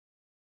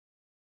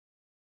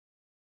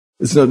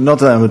It's not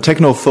that I'm a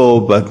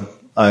technophobe, but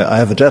I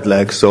have a jet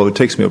lag, so it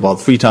takes me about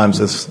 3 times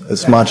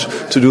as much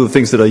to do the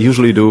things that I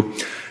usually do.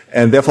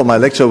 And therefore my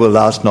lecture will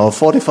last now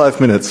 45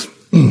 minutes.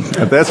 And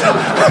that's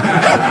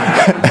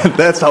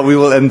how we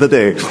will end the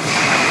day.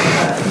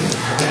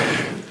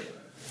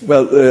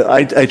 Well,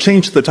 I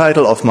changed the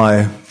title of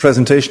my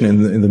presentation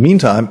in the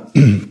meantime.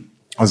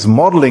 As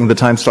modeling the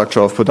time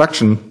structure of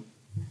production.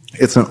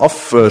 It's an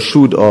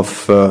offshoot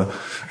of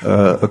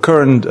a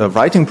current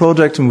writing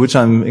project in which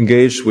I'm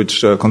engaged,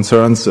 which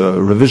concerns a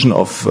revision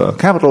of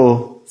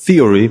capital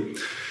theory.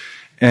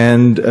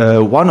 And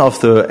one of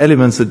the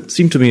elements that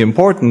seem to me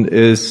important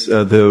is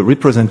the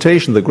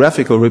representation, the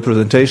graphical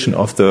representation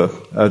of the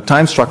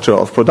time structure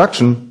of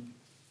production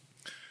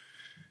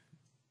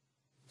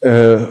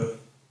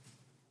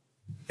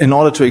in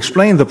order to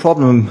explain the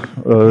problem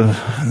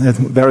in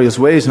various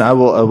ways. And I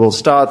will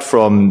start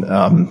from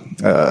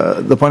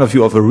the point of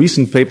view of a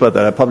recent paper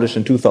that I published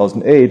in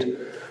 2008,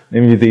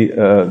 namely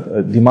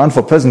the demand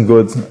for present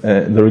goods,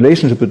 the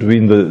relationship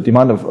between the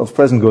demand of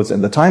present goods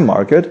and the time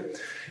market.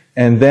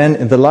 And then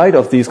in the light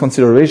of these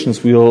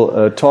considerations,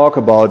 we'll talk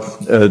about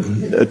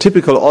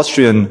typical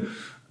Austrian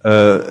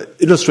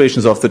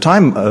illustrations of the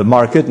time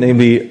market,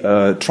 namely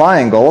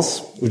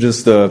triangles, which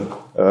is the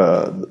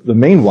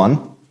main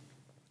one,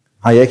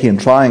 Hayekian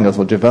triangles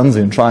or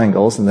Jevonsian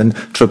triangles, and then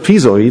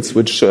trapezoids,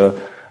 which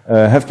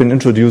have been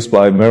introduced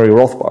by Mary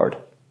Rothbard.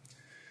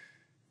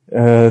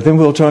 Then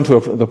we'll turn to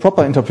the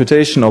proper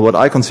interpretation, or what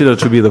I consider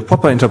to be the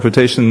proper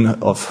interpretation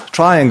of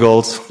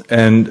triangles,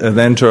 and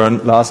then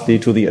turn lastly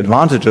to the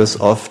advantages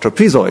of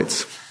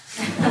trapezoids.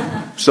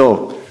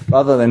 So,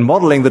 rather than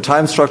modeling the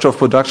time structure of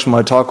production,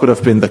 my talk could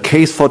have been the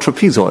case for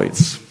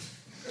trapezoids.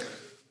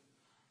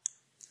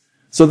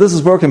 So this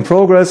is work in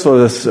progress.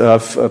 So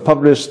I've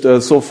published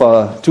so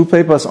far 2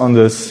 papers on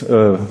this.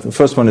 The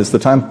first one is the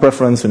time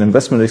preference and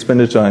investment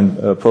expenditure in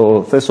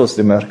Procesos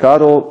de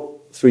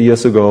Mercado 3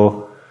 years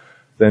ago.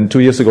 Then 2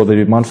 years ago, the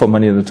demand for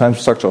money and the time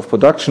structure of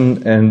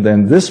production. And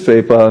then this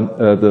paper,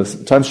 the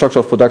time structure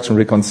of production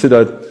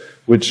reconsidered,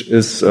 which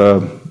is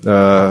on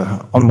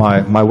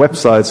my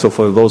website. So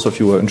for those of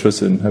you who are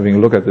interested in having a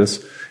look at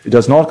this, it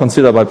does not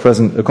contain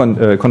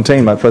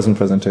my present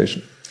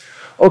presentation.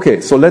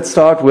 Okay, so let's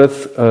start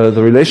with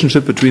the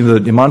relationship between the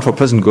demand for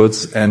present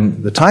goods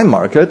and the time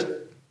market.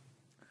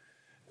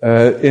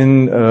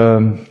 In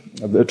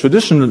the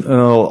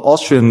traditional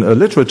Austrian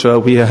literature,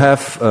 we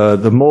have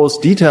the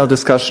most detailed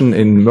discussion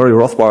in Murray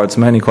Rothbard's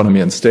Man, Economy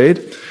and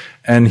State.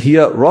 And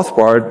here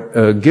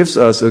Rothbard gives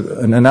us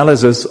an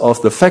analysis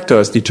of the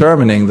factors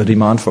determining the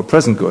demand for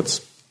present goods.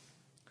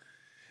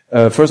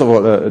 First of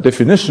all, a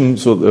definition.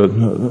 So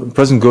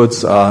present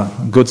goods are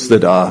goods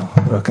that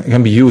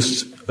can be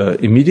used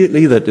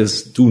immediately, that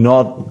is, do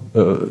not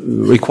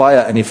require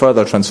any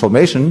further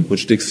transformation,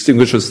 which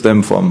distinguishes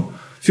them from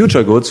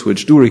future goods,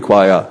 which do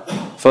require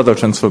further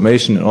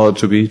transformation in order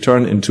to be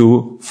turned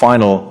into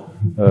final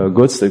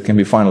goods that can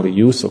be finally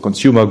used, so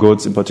consumer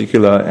goods in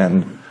particular,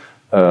 and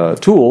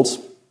tools.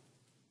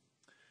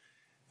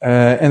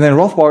 And then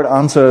Rothbard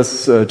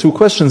answers 2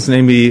 questions,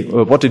 namely,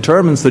 what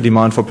determines the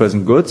demand for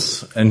present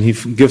goods? And he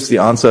gives the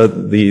answer,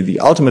 the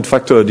ultimate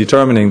factor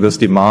determining this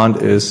demand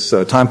is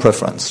time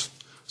preference.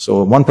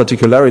 So one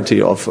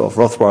particularity of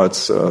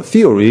Rothbard's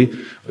theory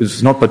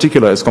is not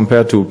particular as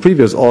compared to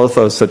previous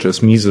authors such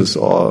as Mises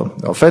or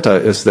Vetter,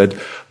 is that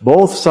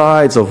both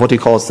sides of what he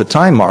calls the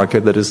time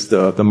market, that is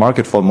the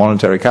market for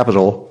monetary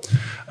capital,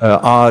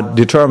 are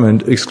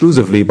determined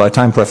exclusively by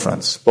time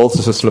preference, both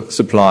the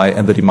supply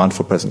and the demand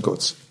for present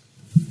goods.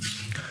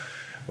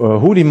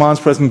 Who demands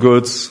present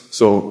goods?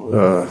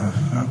 So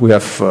we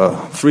have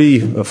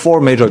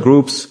 4 major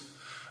groups.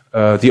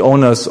 The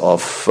owners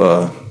of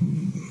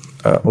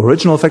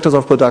original factors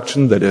of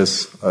production, that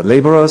is,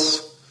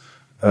 laborers,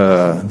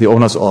 the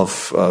owners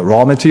of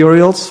raw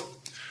materials.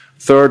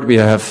 Third, we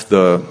have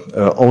the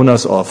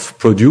owners of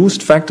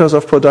produced factors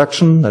of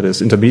production, that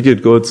is,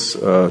 intermediate goods,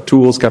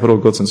 tools, capital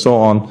goods, and so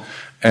on.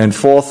 And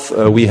fourth,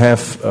 we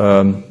have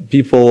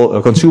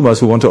consumers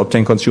who want to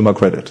obtain consumer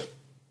credit.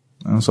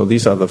 So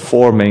these are the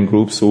 4 main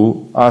groups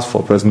who ask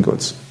for present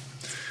goods.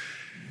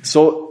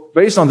 So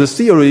based on this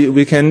theory,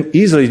 we can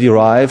easily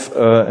derive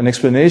an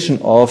explanation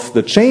of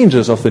the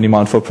changes of the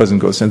demand for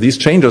present goods. And these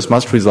changes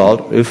must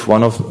result if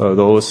one of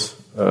those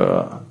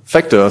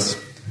factors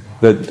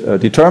that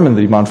determine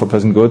the demand for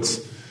present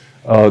goods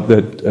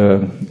among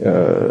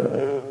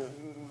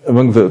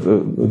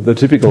the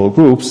typical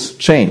groups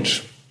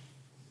change.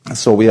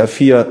 So we have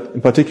here,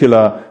 in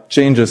particular,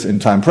 changes in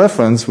time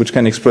preference, which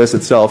can express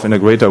itself in a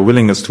greater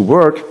willingness to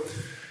work.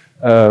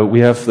 We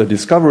have the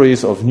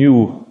discoveries of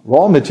new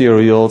raw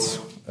materials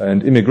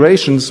and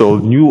immigration, so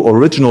new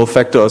original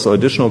factors or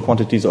additional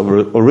quantities of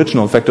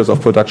original factors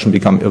of production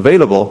become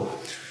available.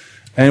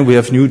 And we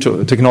have new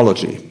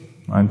technology.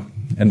 Right?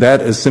 And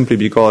that is simply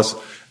because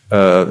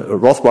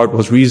Rothbard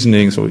was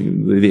reasoning, so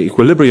the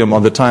equilibrium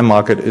on the time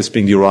market is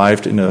being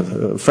derived in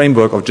a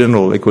framework of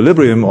general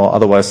equilibrium, or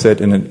otherwise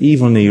said in an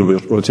evenly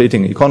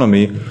rotating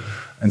economy.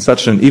 And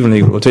such an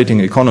evenly rotating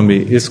economy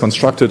is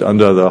constructed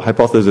under the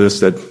hypothesis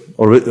that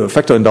or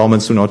factor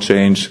endowments do not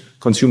change,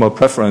 consumer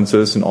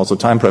preferences and also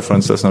time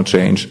preference does not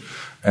change,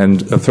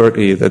 and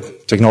thirdly,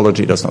 that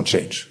technology does not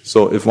change.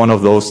 So if one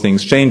of those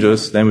things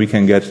changes, then we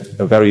can get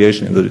a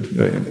variation in the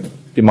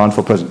demand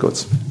for present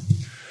goods.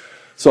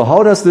 So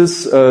how does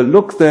this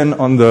look then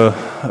on the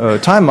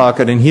time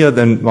market? And here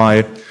then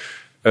my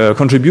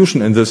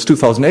contribution in this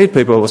 2008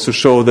 paper was to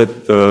show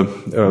that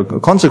the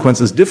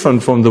consequence is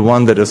different from the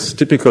one that is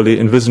typically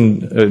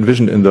envisioned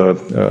in the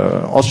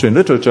Austrian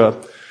literature.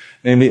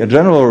 Namely, a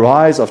general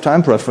rise of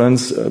time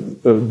preference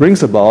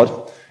brings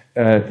about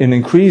an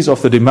increase of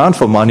the demand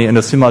for money and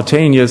a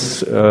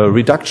simultaneous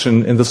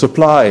reduction in the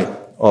supply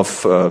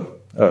of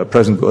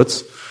present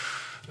goods.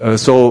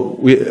 So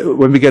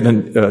when we get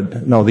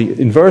now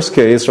the inverse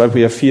case, right,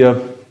 we have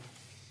here.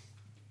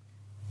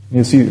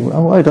 You see,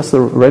 why does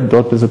the red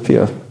dot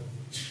disappear?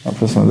 I'll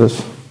press on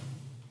this.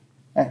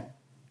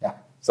 Yeah.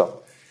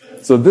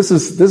 So this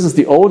is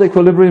the old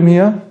equilibrium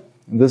here.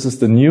 And this is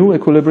the new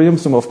equilibrium.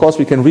 So of course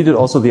we can read it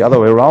also the other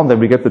way around. Then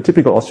we get the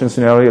typical Austrian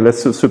scenario.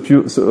 Let's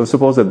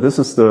suppose that this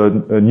is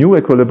the new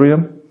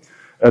equilibrium,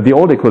 the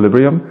old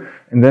equilibrium,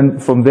 and then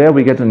from there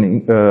we get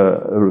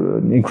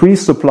an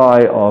increased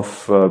supply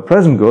of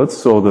present goods.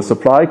 So the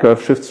supply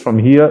curve shifts from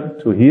here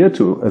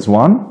to as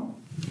one.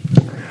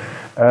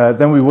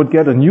 Then we would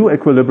get a new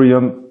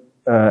equilibrium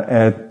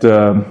at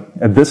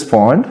this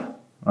point,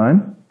 right?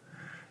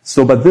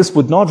 So, but this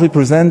would not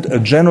represent a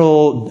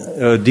general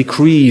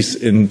decrease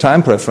in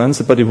time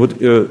preference, but it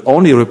would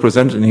only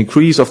represent an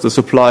increase of the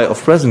supply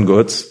of present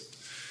goods,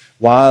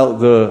 while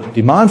the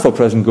demand for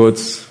present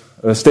goods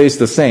stays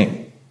the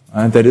same.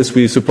 And that is,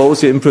 we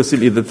suppose here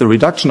implicitly that the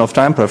reduction of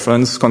time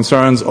preference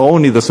concerns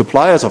only the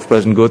suppliers of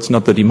present goods,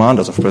 not the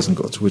demanders of present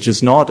goods, which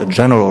is not a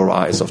general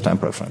rise of time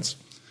preference.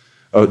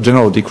 A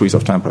general decrease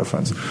of time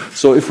preference.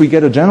 So if we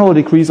get a general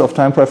decrease of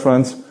time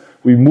preference,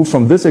 we move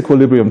from this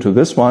equilibrium to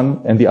this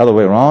one, and the other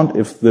way around.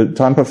 If the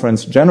time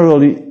preference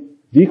generally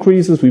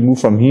decreases, we move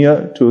from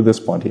here to this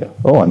point here.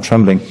 Oh, I'm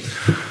trembling.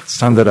 It's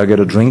time that I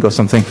get a drink or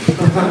something.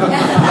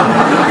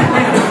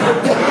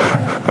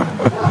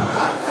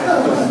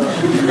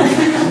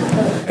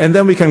 And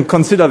then we can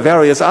consider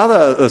various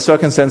other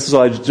circumstances.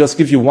 So I just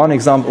give you one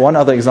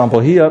other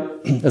example here.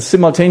 A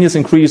simultaneous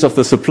increase of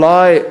the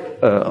supply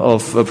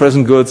of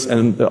present goods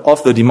and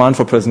of the demand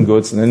for present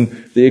goods. And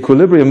then the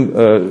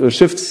equilibrium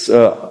shifts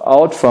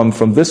out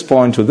from this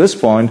point to this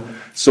point.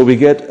 So we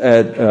get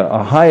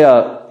a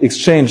higher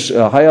exchange,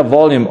 a higher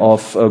volume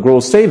of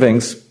gross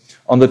savings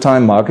on the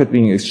time market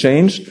being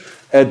exchanged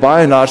at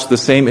by and large the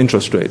same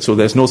interest rate. So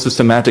there's no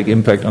systematic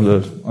impact on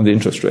the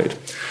interest rate.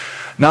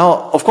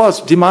 Now, of course,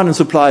 demand and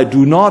supply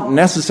do not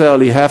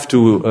necessarily have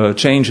to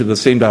change in the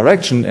same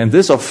direction, and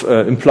this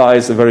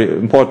implies a very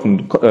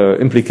important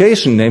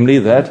implication, namely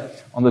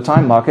that on the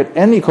time market,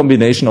 any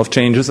combination of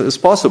changes is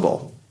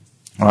possible.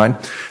 Right?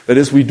 That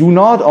is, we do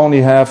not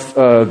only have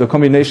the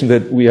combination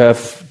that we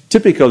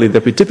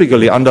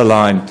typically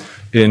underline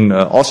in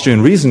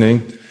Austrian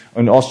reasoning,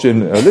 in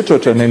Austrian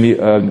literature, namely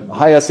a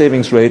higher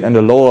savings rate and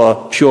a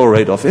lower pure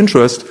rate of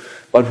interest,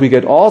 but we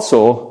get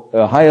also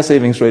a higher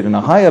savings rate and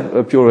a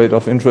higher pure rate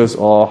of interest,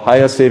 or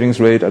higher savings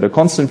rate at a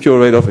constant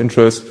pure rate of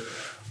interest,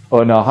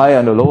 or a higher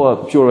and a lower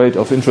pure rate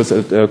of interest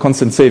at a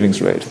constant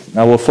savings rate.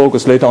 Now we'll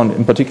focus later on,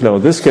 in particular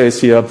on this case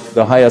here,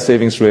 the higher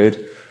savings rate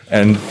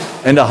and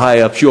a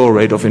higher pure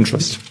rate of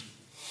interest.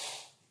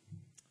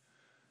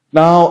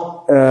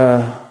 Now,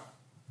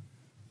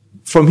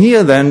 from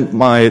here then,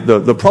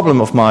 the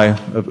problem of my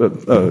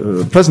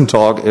present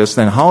talk is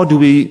then how do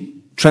we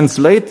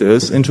translate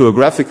this into a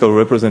graphical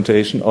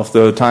representation of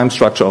the time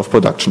structure of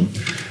production.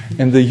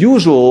 And the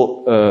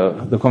usual,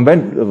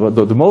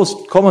 the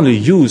most commonly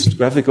used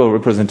graphical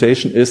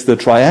representation is the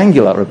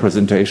triangular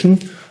representation,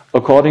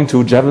 according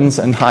to Jevons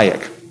and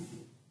Hayek.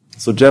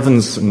 So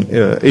Jevons in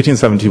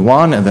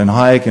 1871, and then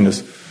Hayek in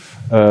his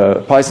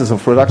Prices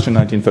of Production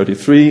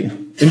 1933,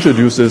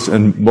 introduces,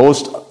 and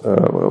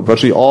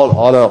virtually all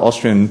other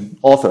Austrian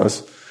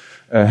authors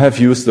have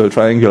used the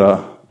triangular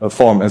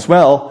form as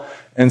well.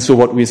 And so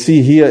what we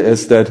see here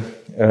is that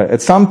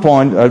at some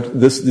point,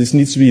 this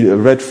needs to be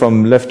read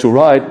from left to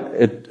right.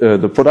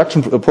 The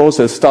production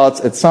process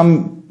starts at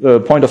some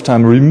point of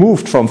time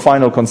removed from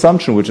final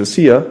consumption, which is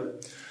here,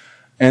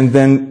 and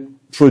then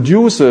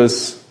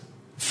produces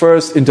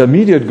first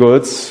intermediate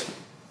goods,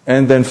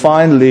 and then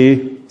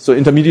finally, so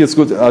intermediate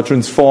goods are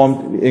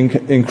transformed,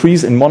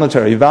 increase in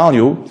monetary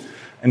value,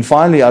 and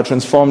finally are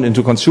transformed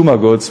into consumer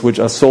goods, which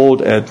are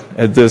sold at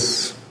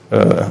this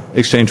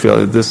exchange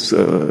value, this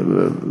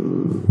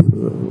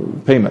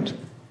payment.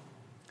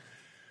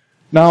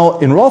 Now,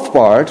 in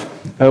Rothbard,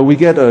 we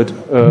get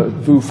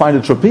to find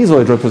a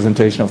trapezoid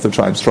representation of the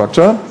time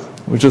structure,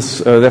 which is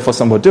therefore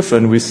somewhat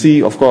different. We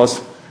see, of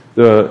course,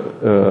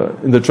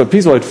 in the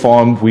trapezoid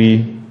form,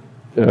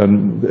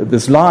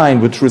 this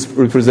line, which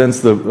represents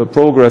the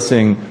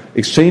progressing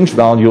exchange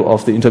value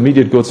of the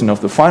intermediate goods and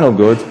of the final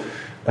good,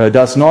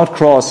 does not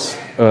cross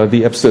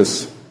the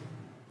abscissa.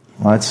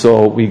 Right,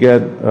 so we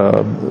get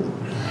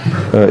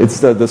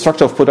it's the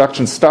structure of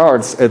production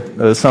starts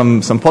at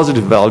some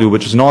positive value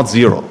which is not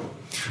zero,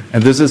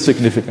 And this is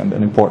significant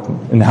and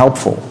important and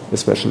helpful,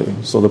 especially.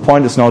 So the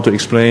point is now to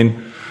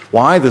explain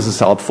why this is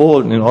helpful.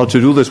 And in order to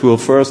do this, we'll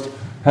first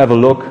have a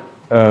look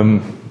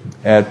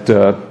at,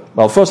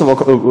 well, first of all,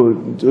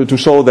 to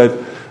show that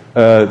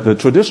the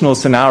traditional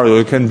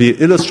scenario can be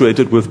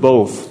illustrated with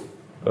both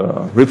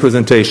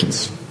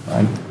representations.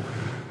 Right?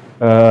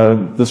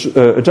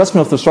 The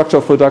adjustment of the structure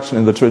of production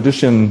in the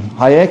tradition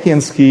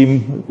Hayekian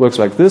scheme works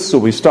like this. So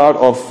we start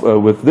off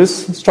with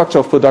this structure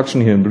of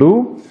production here in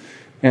blue.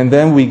 And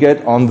then we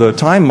get on the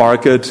time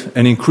market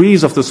an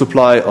increase of the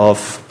supply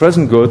of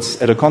present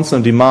goods at a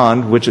constant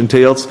demand, which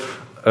entails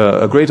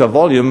a greater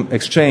volume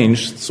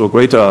exchange, so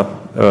greater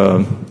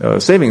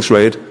savings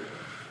rate,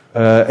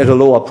 at a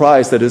lower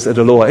price, that is, at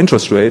a lower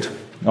interest rate.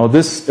 Now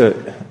this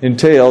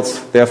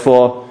entails,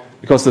 therefore,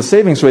 because the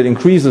savings rate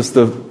increases,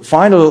 the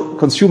final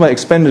consumer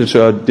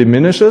expenditure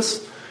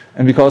diminishes,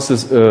 and because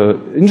this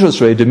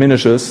interest rate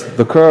diminishes,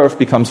 the curve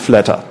becomes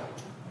flatter.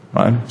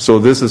 Right? So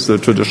this is the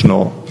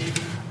traditional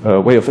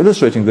way of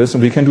illustrating this,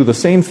 and we can do the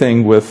same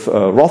thing with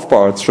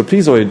Rothbard's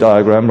trapezoid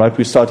diagram, right?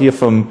 We start here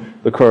from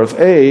the curve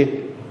A,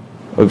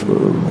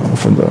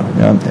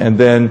 and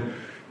then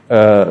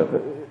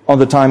on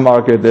the time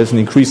market there's an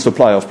increased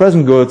supply of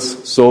present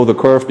goods, so the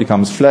curve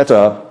becomes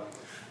flatter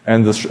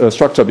and the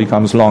structure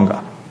becomes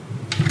longer.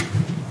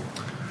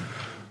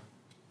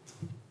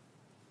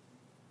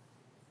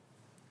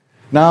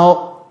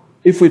 Now,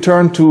 if we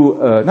turn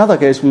to another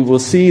case, we will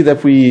see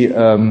that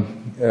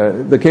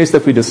the case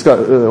that we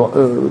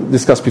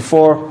discussed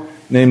before,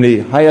 namely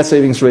higher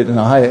savings rate and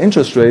a higher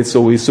interest rate.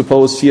 So we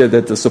suppose here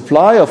that the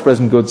supply of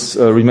present goods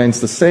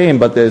remains the same,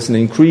 but there's an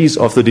increase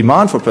of the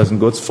demand for present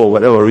goods for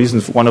whatever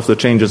reason, one of the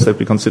changes that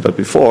we considered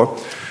before.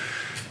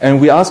 And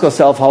we ask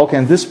ourselves, how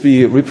can this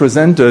be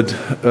represented,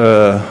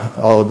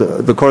 or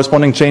the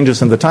corresponding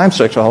changes in the time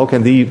structure, how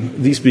can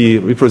these be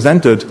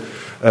represented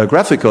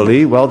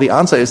graphically? Well, the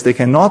answer is they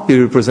cannot be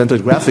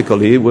represented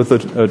graphically with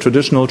a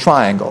traditional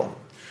triangle.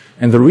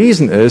 And the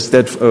reason is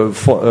that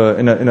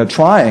in a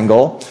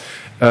triangle,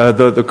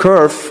 the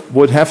curve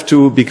would have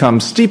to become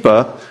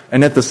steeper,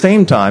 and at the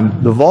same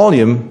time, the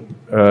volume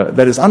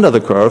that is under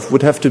the curve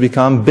would have to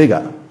become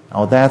bigger.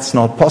 Now, that's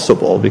not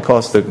possible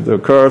because the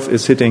curve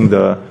is hitting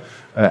the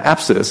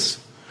axis.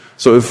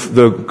 So if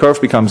the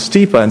curve becomes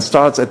steeper and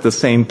starts at the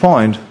same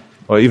point,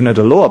 or even at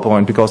a lower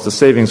point because the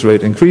savings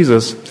rate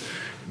increases,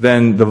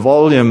 then the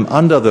volume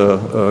under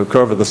the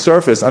curve, or the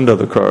surface under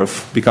the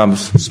curve,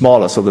 becomes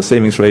smaller, so the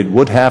savings rate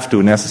would have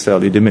to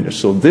necessarily diminish.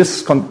 So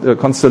this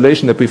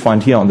constellation that we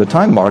find here on the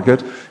time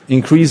market,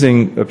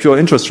 increasing a pure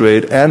interest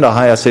rate and a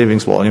higher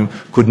savings volume,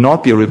 could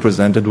not be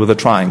represented with a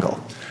triangle.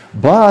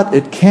 But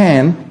it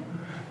can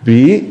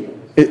be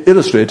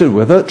illustrated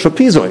with a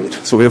trapezoid.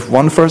 So we have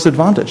one first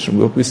advantage. And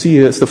what we see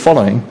here is the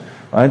following.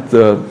 Right?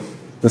 The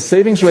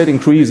savings rate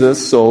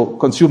increases, so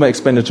consumer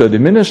expenditure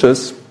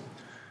diminishes,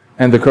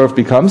 and the curve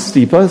becomes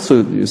steeper,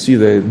 so you see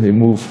they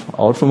move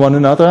out from one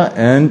another,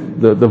 and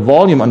the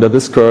volume under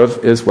this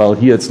curve is, well,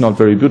 here it's not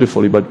very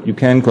beautifully, but you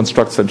can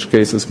construct such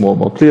cases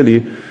more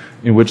clearly,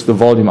 in which the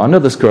volume under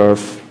this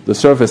curve, the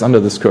surface under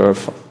this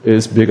curve,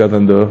 is bigger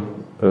than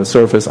the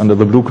surface under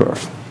the blue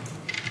curve.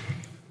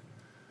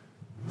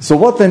 So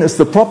what then is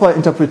the proper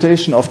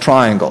interpretation of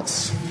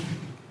triangles?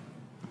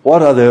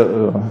 What are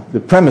the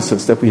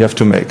premises that we have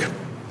to make?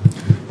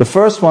 The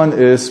first one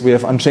is we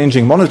have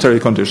unchanging monetary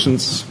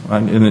conditions,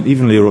 and in an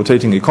evenly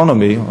rotating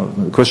economy.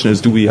 The question is,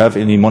 do we have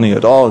any money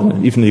at all? In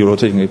an evenly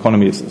rotating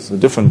economy is a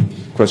different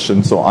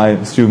question, so I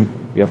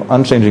assume we have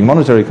unchanging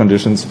monetary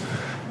conditions.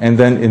 And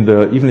then in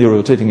the evenly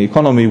rotating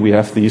economy, we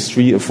have these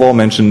three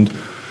aforementioned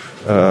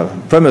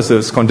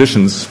premises,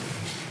 conditions,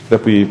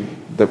 that we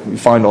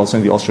find also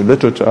in the Austrian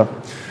literature.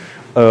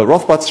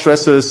 Rothbard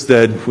stresses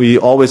that we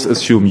always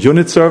assume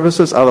unit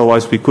services,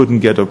 otherwise we couldn't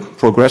get a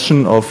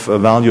progression of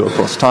value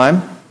across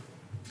time.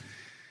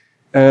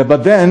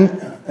 But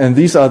then, and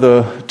these are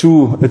the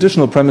two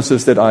additional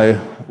premises that I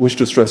wish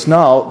to stress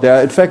now, there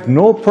are in fact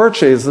no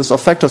purchases of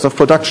factors of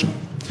production.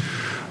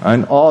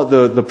 And all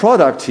the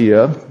product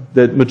here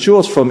that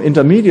matures from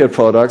intermediate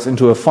products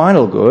into a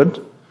final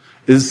good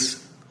is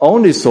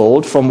only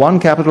sold from one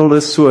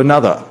capitalist to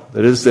another.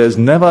 That is, there's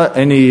never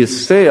any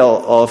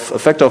sale of a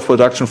factor of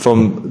production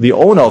from the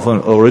owner of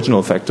an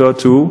original factor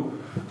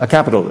to a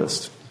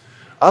capitalist.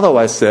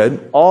 Otherwise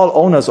said, all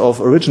owners of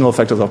original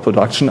factors of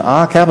production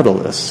are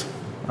capitalists.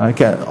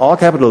 All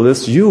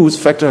capitalists use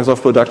factors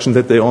of production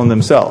that they own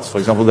themselves. For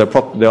example,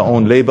 their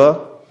own labor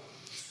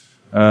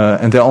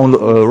and their own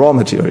raw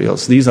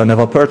materials. These are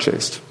never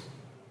purchased.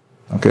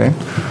 Okay?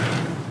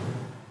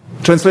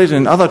 Translated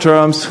in other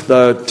terms,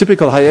 the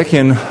typical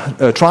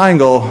Hayekian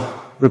triangle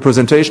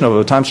representation of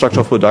a time structure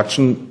of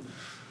production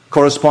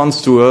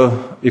corresponds to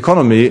an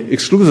economy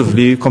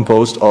exclusively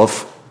composed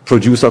of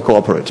producer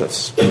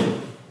cooperatives.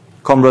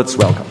 Comrades,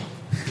 welcome.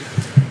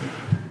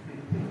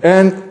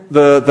 And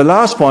the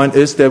last point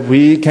is that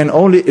we can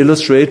only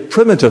illustrate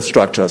primitive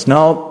structures.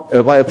 Now,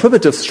 by a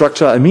primitive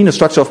structure, I mean a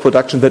structure of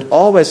production that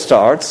always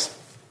starts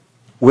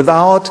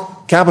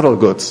without capital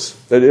goods.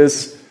 That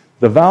is,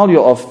 the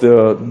value of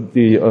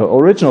the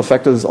original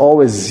factor is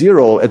always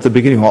 0 at the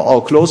beginning,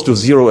 or close to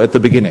 0 at the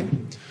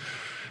beginning.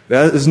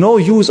 There is no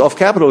use of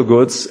capital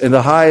goods in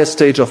the highest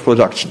stage of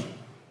production.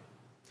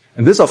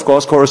 And this, of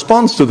course,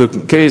 corresponds to the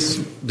case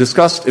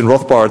discussed in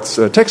Rothbard's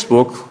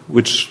textbook,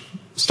 which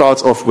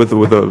starts off with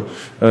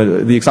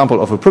the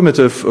example of a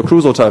primitive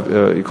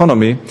Crusoe-type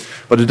economy,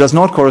 but it does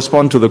not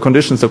correspond to the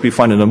conditions that we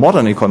find in a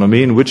modern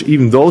economy, in which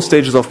even those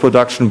stages of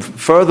production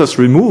furthest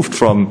removed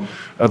from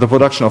the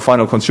production of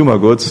final consumer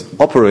goods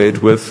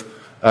operate with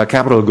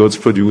capital goods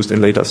produced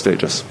in later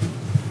stages.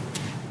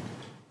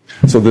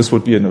 So this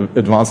would be an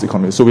advanced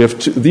economy. So we have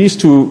these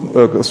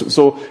two.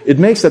 So it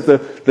makes that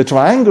the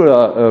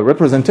triangular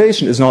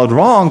representation is not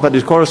wrong, but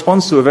it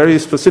corresponds to a very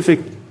specific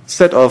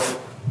set of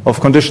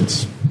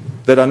conditions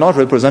that are not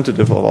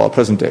representative of our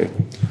present day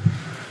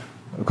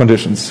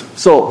conditions.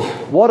 So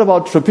what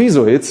about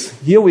trapezoids?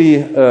 Here we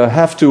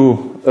have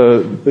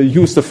to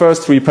use the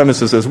first three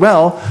premises as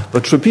well,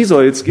 but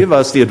trapezoids give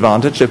us the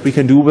advantage that we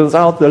can do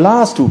without the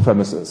last two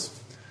premises.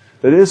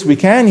 That is, we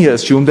can here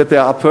assume that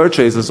there are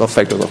purchases of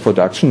factors of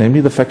production,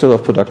 namely the factors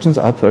of productions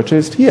are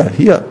purchased here.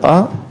 Here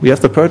we have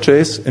the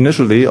purchase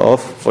initially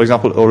of, for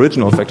example,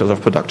 original factors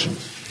of production.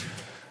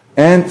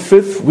 And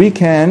fifth, we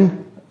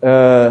can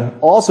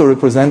also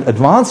represent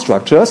advanced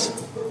structures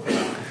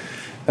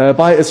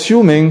by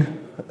assuming,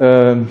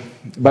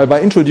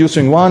 by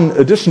introducing one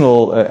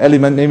additional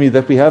element, namely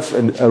that we have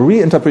a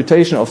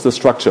reinterpretation of the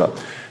structure.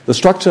 The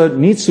structure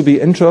needs to be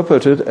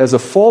interpreted as a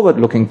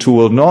forward-looking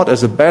tool, not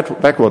as a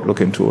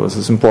backward-looking tool. This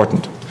is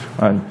important.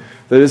 Right?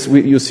 That is,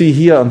 you see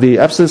here on the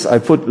axis, I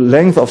put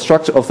length of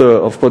structure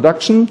of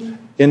production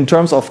in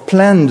terms of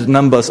planned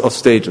numbers of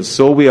stages.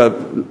 So we are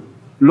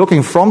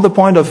looking from the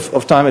point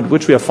of time at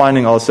which we are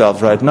finding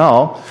ourselves right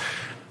now.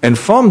 And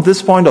from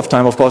this point of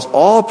time, of course,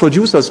 all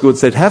producers' goods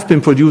that have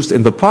been produced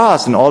in the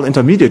past and all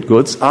intermediate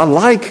goods are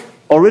like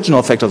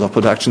original factors of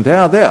production. They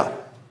are there.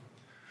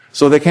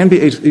 So they can be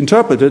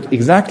interpreted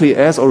exactly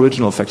as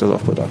original factors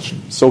of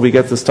production. So we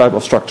get this type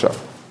of structure.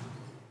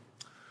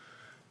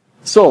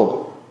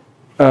 So,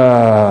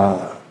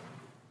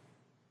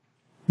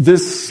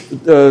 this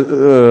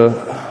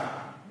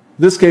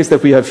case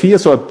that we have here,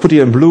 so I put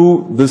it in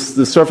blue, the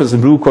surface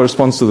in blue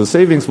corresponds to the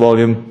savings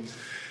volume.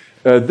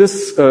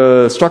 This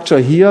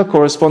structure here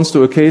corresponds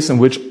to a case in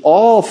which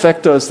all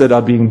factors that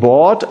are being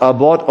bought are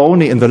bought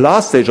only in the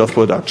last stage of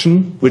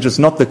production, which is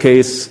not the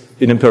case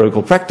in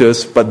empirical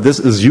practice, but this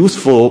is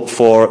useful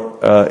for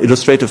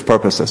illustrative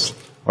purposes.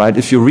 Right?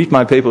 If you read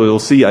my paper, you'll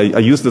see I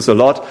use this a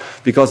lot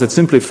because it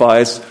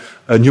simplifies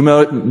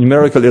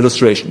numerical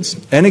illustrations.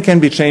 And it can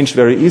be changed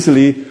very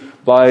easily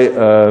by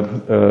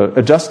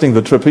adjusting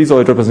the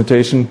trapezoid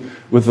representation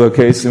with the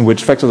case in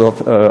which factors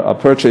are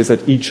purchased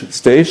at each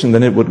stage, and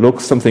then it would look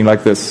something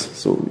like this.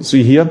 So you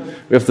see here,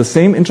 we have the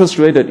same interest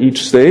rate at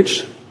each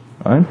stage,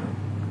 right?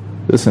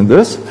 This and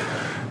this.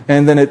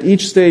 And then at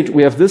each stage,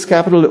 we have this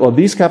capital, or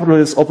these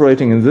capitalists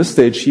operating in this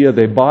stage here,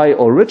 they buy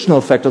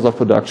original factors of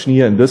production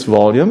here in this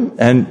volume,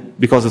 and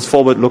because it's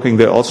forward-looking,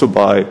 they also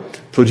buy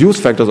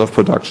produced factors of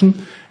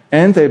production,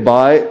 and they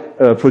buy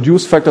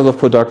produced factors of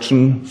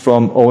production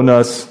from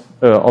owners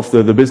of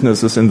the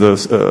businesses in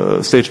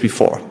the stage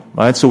before,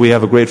 right? So we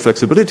have a great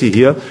flexibility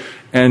here,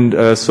 and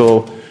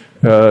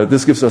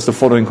this gives us the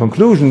following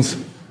conclusions,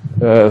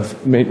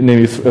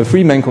 namely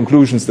three main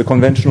conclusions. The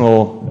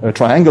conventional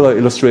triangular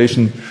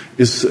illustration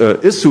is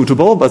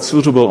suitable, but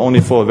suitable only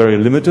for a very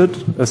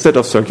limited set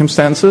of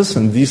circumstances,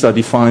 and these are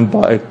defined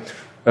by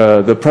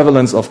the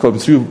prevalence of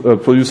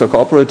producer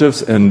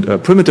cooperatives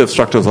and primitive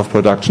structures of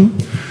production,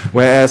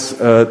 whereas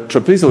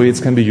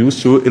trapezoids can be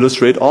used to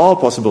illustrate all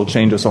possible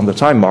changes on the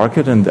time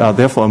market and are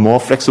therefore a more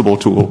flexible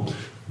tool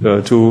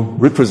to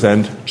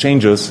represent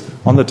changes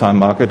on the time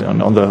market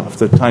and on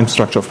the time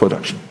structure of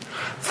production.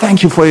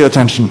 Thank you for your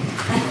attention.